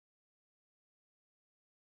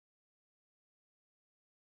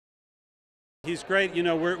He's great. You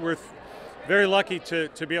know, we're very lucky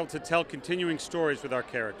to be able to tell continuing stories with our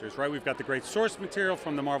characters, right? We've got the great source material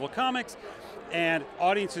from the Marvel Comics, and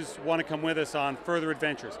audiences want to come with us on further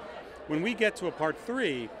adventures. When we get to a part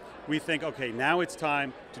 3, we think, okay, now it's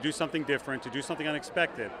time to do something different, to do something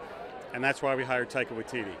unexpected, and that's why we hired Taika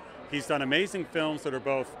Waititi. He's done amazing films that are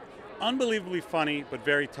both unbelievably funny, but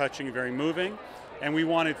very touching and very moving, and we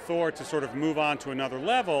wanted Thor to sort of move on to another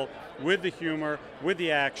level with the humor, with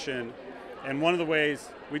the action. And one of the ways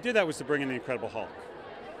we did that was to bring in the Incredible Hulk.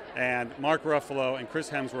 And Mark Ruffalo and Chris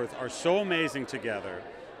Hemsworth are so amazing together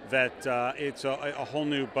that it's a whole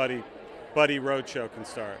new buddy roadshow can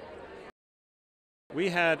start. We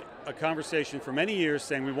had a conversation for many years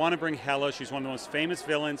saying we want to bring Hela. She's one of the most famous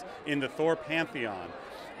villains in the Thor pantheon.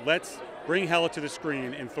 Let's bring Hela to the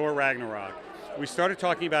screen in Thor Ragnarok. We started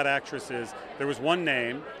talking about actresses. There was one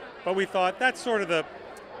name, but we thought that's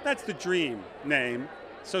the dream name.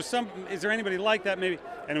 So is there anybody like that maybe?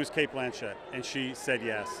 And it was Cate Blanchett, and she said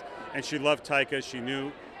yes. And she loved Taika. She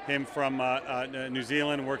knew him from New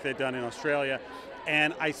Zealand and work they'd done in Australia.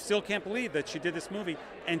 And I still can't believe that she did this movie,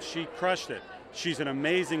 and she crushed it. She's an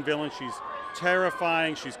amazing villain. She's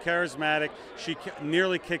terrifying. She's charismatic. She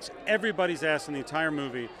nearly kicks everybody's ass in the entire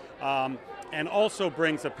movie, and also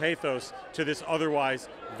brings a pathos to this otherwise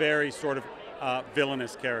very sort of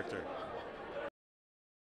villainous character.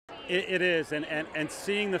 It is, and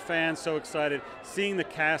seeing the fans so excited, seeing the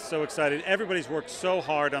cast so excited, everybody's worked so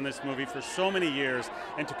hard on this movie for so many years,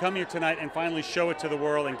 and to come here tonight and finally show it to the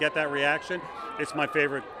world and get that reaction, it's my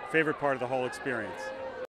favorite part of the whole experience.